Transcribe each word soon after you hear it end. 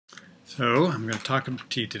So I'm going to talk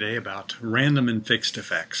to you today about random and fixed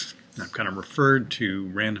effects. I've kind of referred to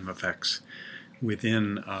random effects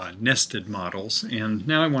within nested models, and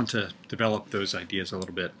now I want to develop those ideas a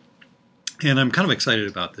little bit. And I'm kind of excited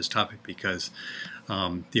about this topic because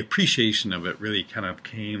the appreciation of it really kind of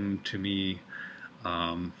came to me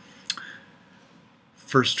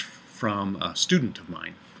first from a student of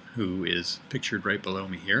mine who is pictured right below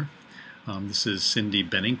me here. This is Cindy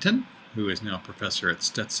Bennington, who is now a professor at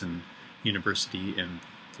Stetson University in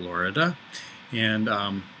Florida. And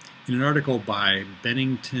in an article by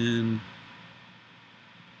Bennington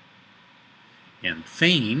and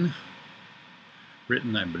Fain,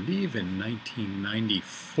 written I believe in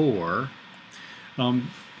 1994,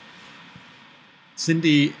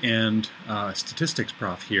 Cindy and statistics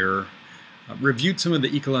prof here reviewed some of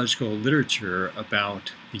the ecological literature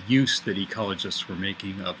about the use that ecologists were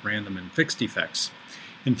making of random and fixed effects,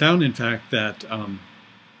 and found in fact that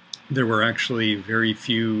there were actually very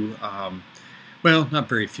few, well, not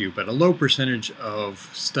very few, but a low percentage of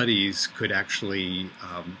studies could actually,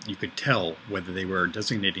 you could tell whether they were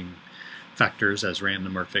designating factors as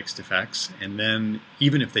random or fixed effects. And then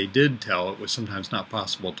even if they did tell, it was sometimes not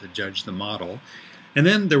possible to judge the model. And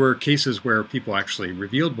then there were cases where people actually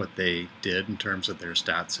revealed what they did in terms of their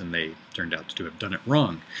stats, and they turned out to have done it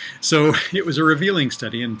wrong. So it was a revealing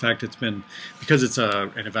study. In fact, it's been, because it's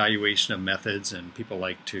an evaluation of methods and people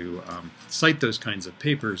like to cite those kinds of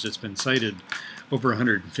papers, it's been cited over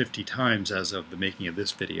 150 times as of the making of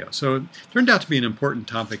this video. So it turned out to be an important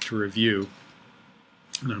topic to review,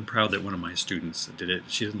 and I'm proud that one of my students did it.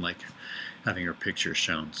 She doesn't like having her picture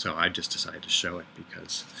shown, so I just decided to show it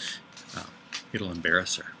because it'll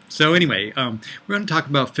embarrass her. So anyway, we're going to talk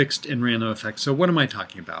about fixed and random effects. So what am I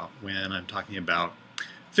talking about when I'm talking about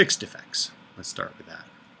fixed effects? Let's start with that.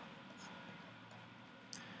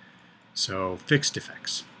 So fixed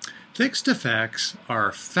effects. Fixed effects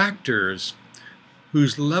are factors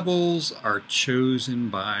whose levels are chosen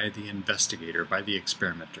by the investigator, by the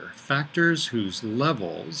experimenter. Factors whose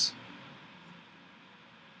levels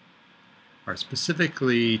are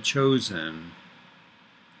specifically chosen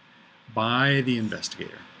by the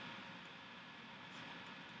investigator.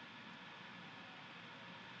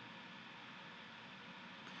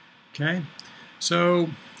 Okay, so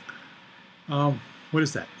what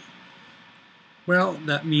does that mean? Well,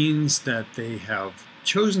 that means that they have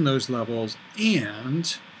chosen those levels,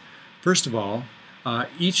 and first of all,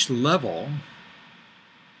 each level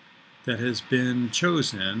that has been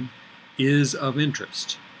chosen is of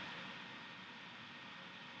interest.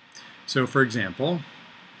 So for example,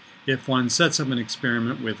 if one sets up an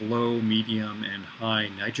experiment with low, medium, and high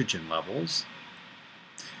nitrogen levels,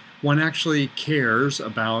 one actually cares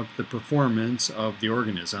about the performance of the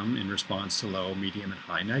organism in response to low, medium, and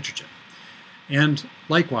high nitrogen. And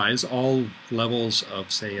likewise, all levels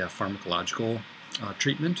of, say, a pharmacological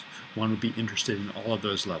treatment, one would be interested in all of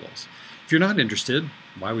those levels. If you're not interested,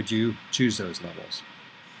 why would you choose those levels?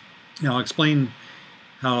 Now, I'll explain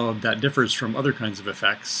how that differs from other kinds of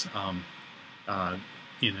effects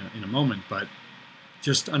in a moment, but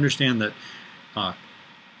just understand that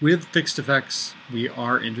with fixed effects, we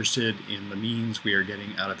are interested in the means we are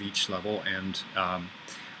getting out of each level, and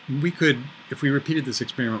we could, if we repeated this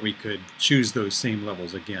experiment, we could choose those same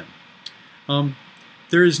levels again.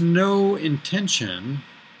 There is no intention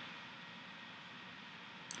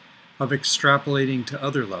of extrapolating to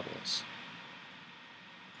other levels.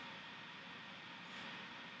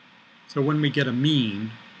 So when we get a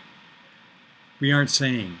mean, we aren't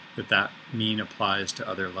saying that that mean applies to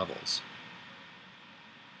other levels.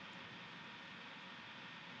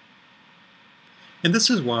 And this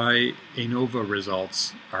is why ANOVA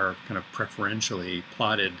results are kind of preferentially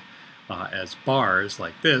plotted as bars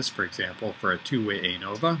like this, for example, for a two-way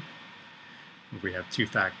ANOVA. We have two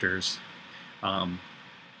factors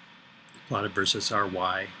plotted versus our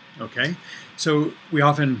y. Okay, so we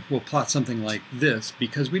often will plot something like this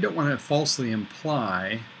because we don't want to falsely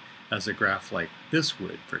imply, as a graph like this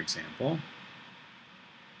would, for example,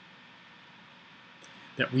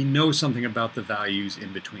 that we know something about the values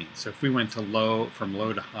in between. So if we went to from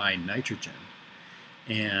low to high nitrogen,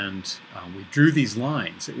 and we drew these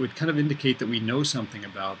lines, it would kind of indicate that we know something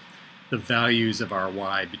about the values of our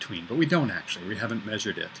y between, but we don't actually. We haven't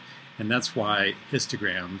measured it. And that's why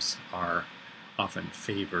histograms are often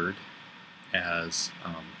favored as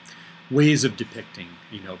ways of depicting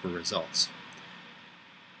ANOVA results.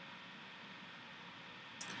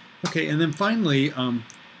 Okay, and then finally,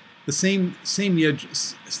 the same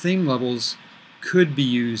levels could be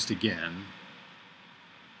used again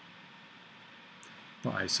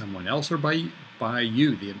by someone else or by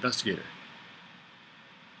you, the investigator.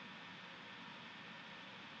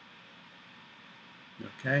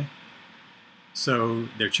 Okay? So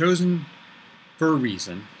they're chosen for a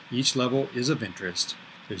reason. Each level is of interest.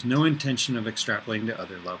 There's no intention of extrapolating to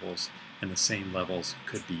other levels, and the same levels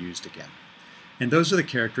could be used again. And those are the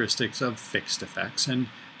characteristics of fixed effects. And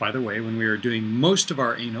by the way, when we were doing most of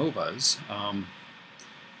our ANOVAs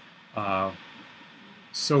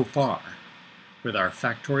so far with our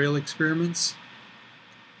factorial experiments,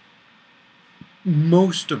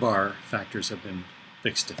 most of our factors have been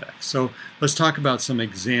fixed effects. So let's talk about some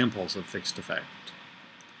examples of fixed effect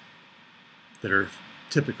that are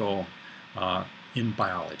typical in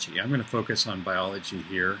biology. I'm going to focus on biology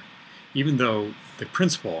here, even though the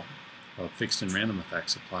principle of fixed and random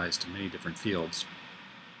effects applies to many different fields.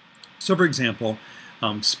 So for example,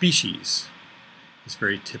 species is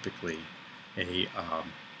very typically a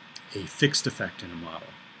fixed effect in a model.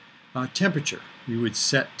 Temperature. We would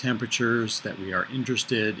set temperatures that we are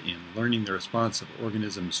interested in learning the response of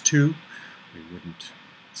organisms to. We wouldn't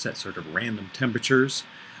set sort of random temperatures.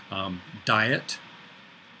 Diet.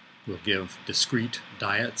 We'll give discrete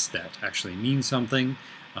diets that actually mean something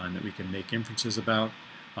and that we can make inferences about.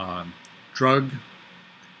 Drug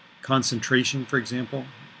concentration, for example,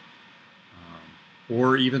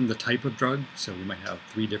 or even the type of drug. So we might have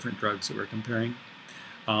 3 different drugs that we're comparing.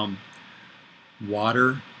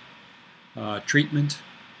 Water treatment,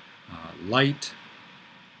 light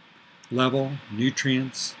level,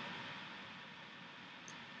 nutrients.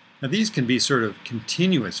 Now these can be sort of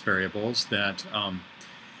continuous variables that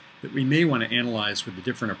we may want to analyze with a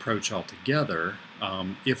different approach altogether.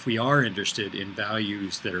 If we are interested in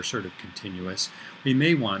values that are sort of continuous, we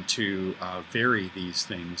may want to vary these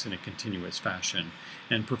things in a continuous fashion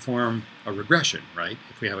and perform a regression, right?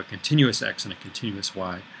 If we have a continuous x and a continuous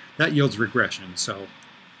y, that yields regression.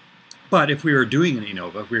 But if we were doing an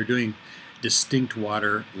ANOVA, if we were doing distinct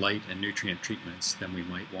water, light, and nutrient treatments, then we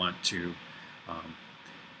might want to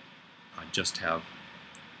just have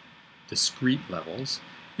discrete levels.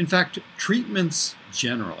 In fact, treatments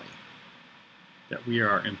generally that we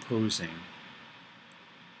are imposing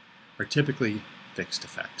are typically fixed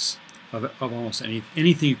effects of almost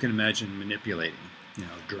anything you can imagine manipulating. You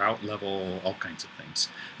know, drought level, all kinds of things.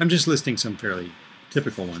 I'm just listing some fairly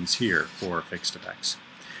typical ones here for fixed effects.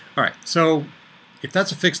 All right, so if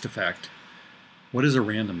that's a fixed effect, what is a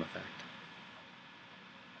random effect?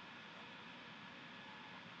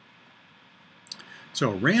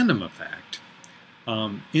 So a random effect,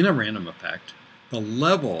 in a random effect, the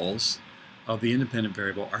levels of the independent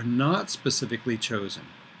variable are not specifically chosen.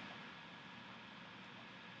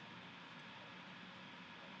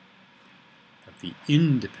 But the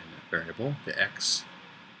independent variable, the x,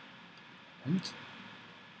 right?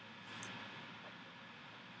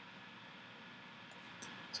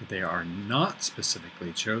 So they are not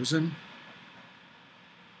specifically chosen.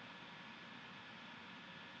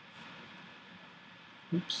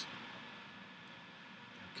 Oops.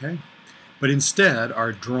 Okay. But instead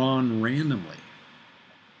are drawn randomly.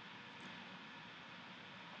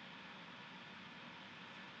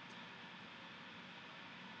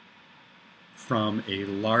 From a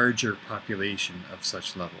larger population of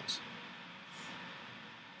such levels.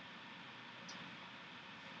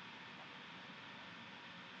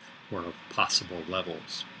 Or of possible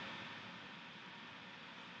levels.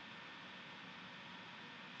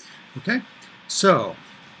 Okay, so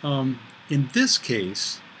in this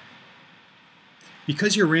case,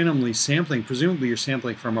 because you're randomly sampling, presumably you're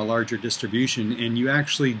sampling from a larger distribution and you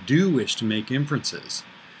actually do wish to make inferences.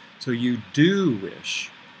 So you do wish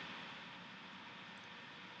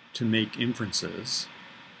to make inferences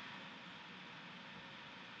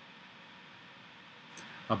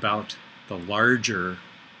about the larger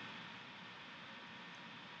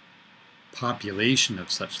population of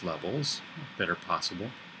such levels that are possible.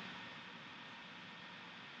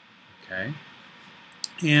 Okay.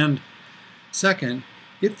 And second,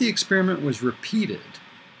 if the experiment was repeated,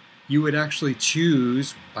 you would actually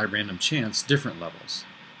choose, by random chance, different levels.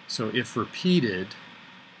 So if repeated,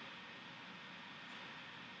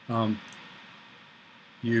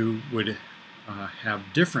 you would have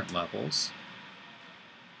different levels.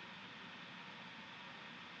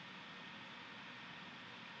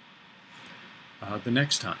 The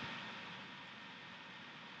next time.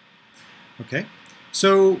 Okay,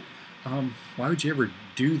 so why would you ever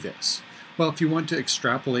do this? Well, if you want to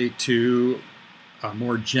extrapolate to a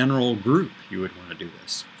more general group, you would want to do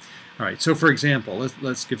this. All right, so for example,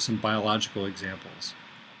 let's give some biological examples.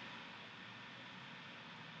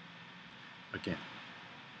 Again.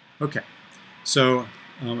 Okay, so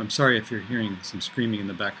I'm sorry if you're hearing some screaming in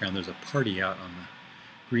the background. There's a party out on the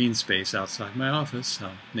green space outside my office.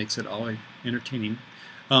 Makes it all entertaining.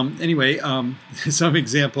 Anyway, some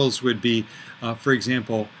examples would be, for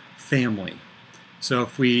example, family. So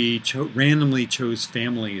if we randomly chose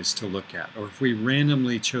families to look at, or if we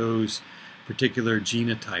randomly chose particular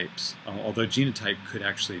genotypes, although genotype could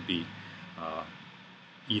actually be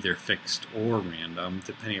either fixed or random,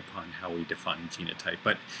 depending upon how we define genotype.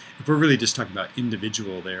 But if we're really just talking about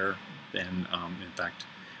individual there, then in fact,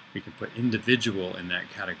 we can put individual in that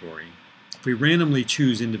category. If we randomly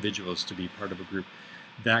choose individuals to be part of a group,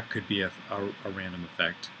 that could be a random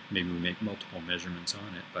effect. Maybe we make multiple measurements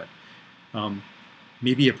on it, but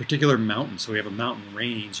maybe a particular mountain. So we have a mountain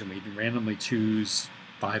range, and we randomly choose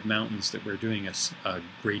 5 mountains that we're doing a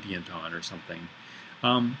gradient on or something.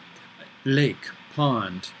 Lake,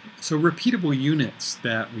 pond, so repeatable units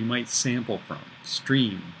that we might sample from.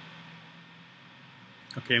 Stream.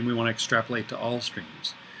 Okay, and we want to extrapolate to all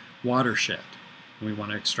streams. Watershed, and we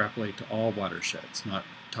want to extrapolate to all watersheds, not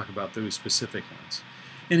talk about those specific ones.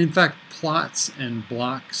 And in fact, plots and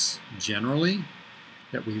blocks generally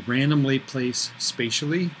that we randomly place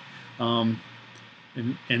spatially, and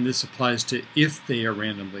this applies to if they are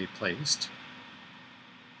randomly placed.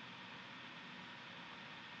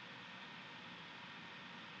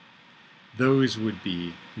 Those would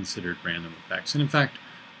be considered random effects. And in fact,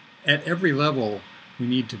 at every level, we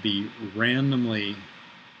need to be randomly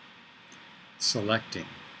selecting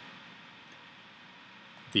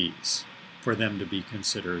these for them to be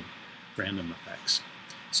considered random effects.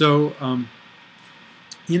 So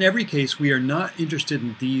in every case, we are not interested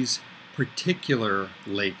in these particular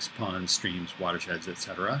lakes, ponds, streams, watersheds,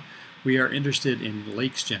 etc. We are interested in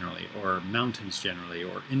lakes generally, or mountains generally,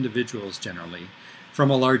 or individuals generally, from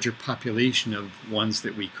a larger population of ones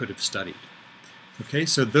that we could have studied. Okay,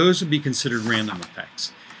 so those would be considered random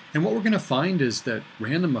effects. And what we're going to find is that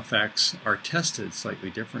random effects are tested slightly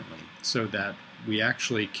differently, so that we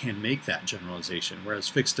actually can make that generalization, whereas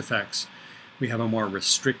fixed effects, we have a more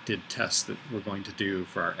restricted test that we're going to do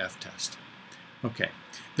for our F-test. Okay,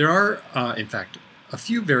 there are, in fact, a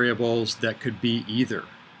few variables that could be either.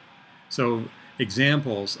 So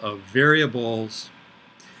examples of variables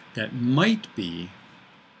that might be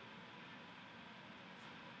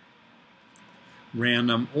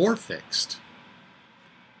random or fixed,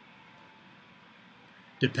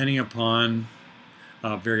 depending upon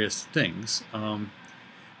various things,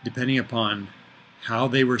 depending upon how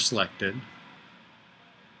they were selected,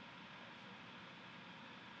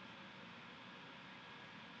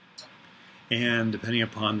 and depending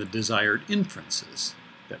upon the desired inferences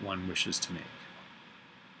that one wishes to make.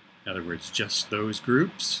 In other words, just those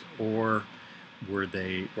groups, or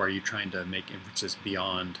are you trying to make inferences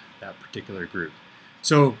beyond that particular group?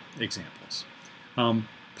 So, examples.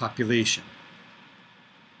 Population.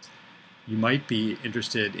 You might be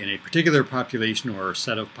interested in a particular population or a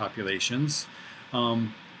set of populations,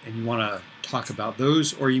 and you want to talk about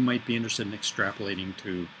those, or you might be interested in extrapolating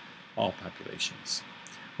to all populations.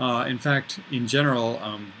 In fact, in general,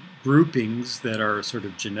 groupings that are sort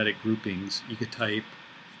of genetic groupings, ecotype,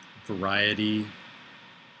 variety,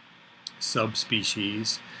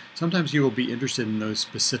 subspecies. Sometimes you will be interested in those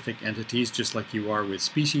specific entities, just like you are with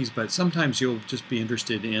species, but sometimes you'll just be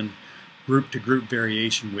interested in group-to-group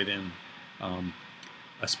variation within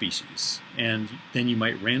a species. And then you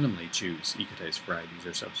might randomly choose ecotypes, varieties,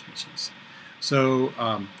 or subspecies. So,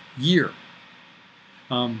 year.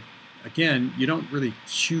 Again, you don't really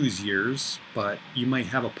choose years, but you might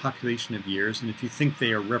have a population of years, and if you think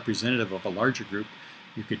they are representative of a larger group,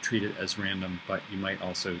 you could treat it as random, but you might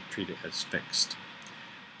also treat it as fixed.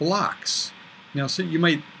 Blocks. Now, so you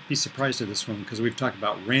might be surprised at this one because we've talked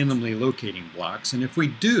about randomly locating blocks, and if we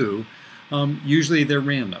do, usually they're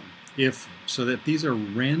random. So that these are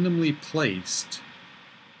randomly placed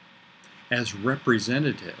as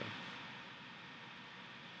representative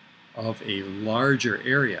of a larger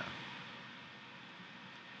area,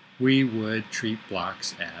 we would treat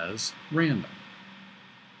blocks as random.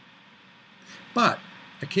 But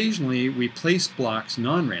occasionally we place blocks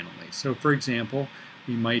non-randomly. So for example,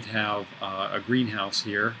 we might have a greenhouse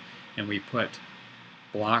here, and we put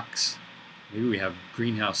blocks, maybe we have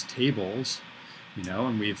greenhouse tables,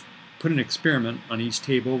 and we've put an experiment on each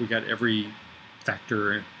table. We got every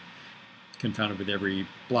factor confounded with every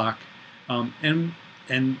block. And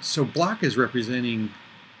so block is representing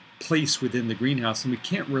place within the greenhouse, and we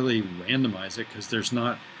can't really randomize it because there's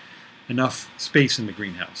not enough space in the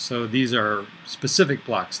greenhouse. So these are specific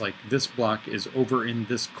blocks, like this block is over in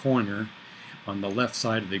this corner on the left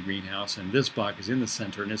side of the greenhouse, and this block is in the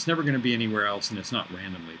center, and it's never going to be anywhere else, and it's not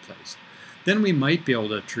randomly placed. Then we might be able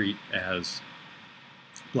to treat as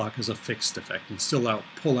block as a fixed effect and still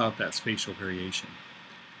pull out that spatial variation.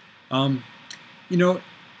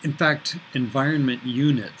 In fact, environment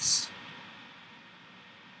units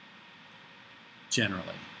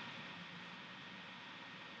generally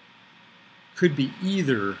could be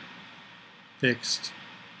either fixed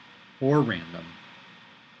or random,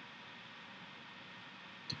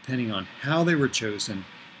 depending on how they were chosen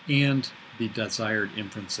and the desired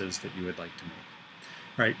inferences that you would like to make.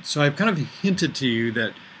 Right, so I've kind of hinted to you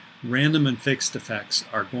that random and fixed effects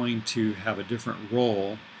are going to have a different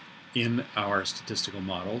role in our statistical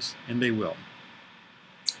models, and they will.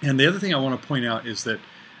 And the other thing I want to point out is that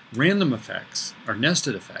random effects are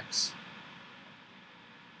nested effects.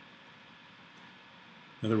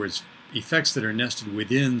 In other words, effects that are nested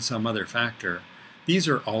within some other factor, these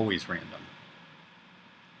are always random.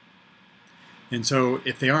 And so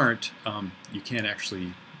if they aren't, you can't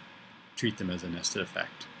actually treat them as a nested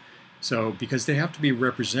effect. So because they have to be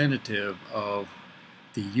representative of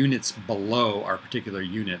the units below our particular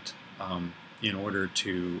unit in order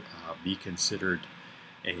to be considered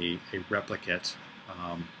a replicate.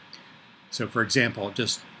 So for example,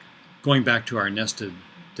 just going back to our nested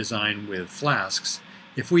design with flasks,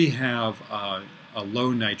 if we have a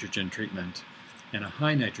low nitrogen treatment and a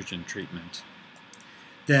high nitrogen treatment,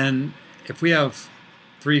 then if we have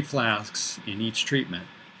 3 flasks in each treatment,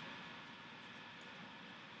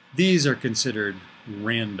 these are considered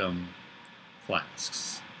random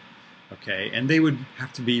flasks, okay? And they would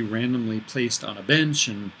have to be randomly placed on a bench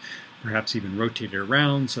and perhaps even rotated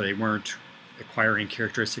around so they weren't acquiring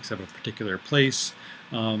characteristics of a particular place,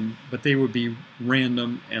 but they would be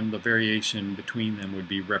random, and the variation between them would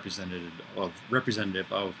be representative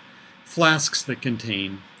of flasks that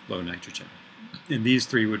contain low nitrogen. And these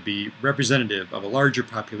 3 would be representative of a larger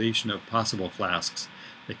population of possible flasks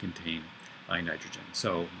that contain high nitrogen.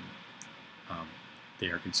 So they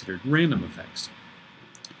are considered random effects,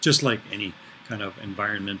 just like any kind of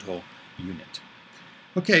environmental unit.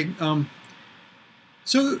 Okay,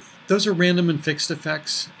 so those are random and fixed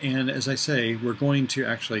effects, and as I say, we're going to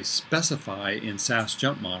actually specify in SAS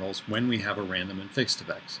jump models when we have a random and fixed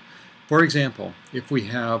effects. For example, if we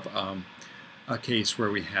have a case where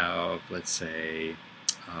we have, let's say,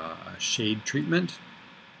 a shade treatment,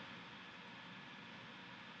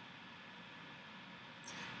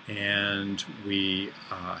 and we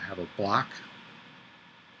have a block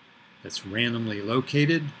that's randomly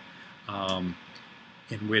located,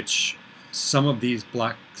 in which some of these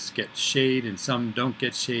blocks get shade and some don't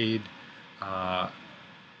get shade.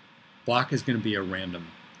 Block is going to be a random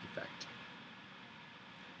effect.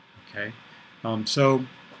 Okay,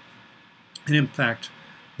 and in fact,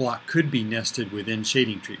 block could be nested within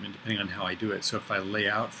shading treatment depending on how I do it. So if I lay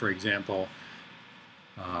out, for example,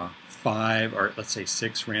 5 or let's say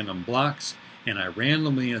 6 random blocks, and I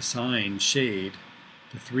randomly assign shade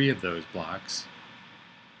to 3 of those blocks,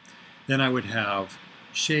 then I would have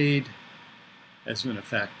shade as an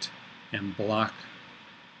effect and block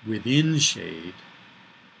within shade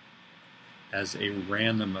as a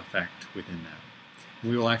random effect within that.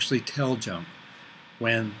 We will actually tell jump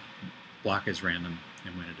when block is random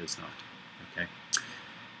and when it is not. Okay.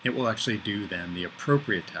 It will actually do then the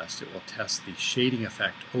appropriate test. It will test the shading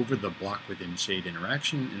effect over the block within shade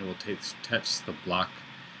interaction, and it will test the block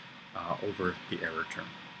over the error term.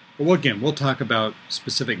 But again, we'll talk about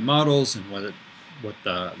specific models and what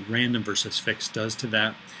the random versus fixed does to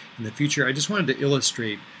that in the future. I just wanted to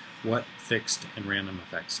illustrate what fixed and random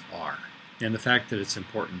effects are, and the fact that it's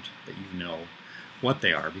important that you know what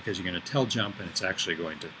they are, because you're going to tell jump and it's actually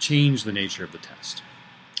going to change the nature of the test.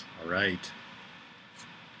 All right.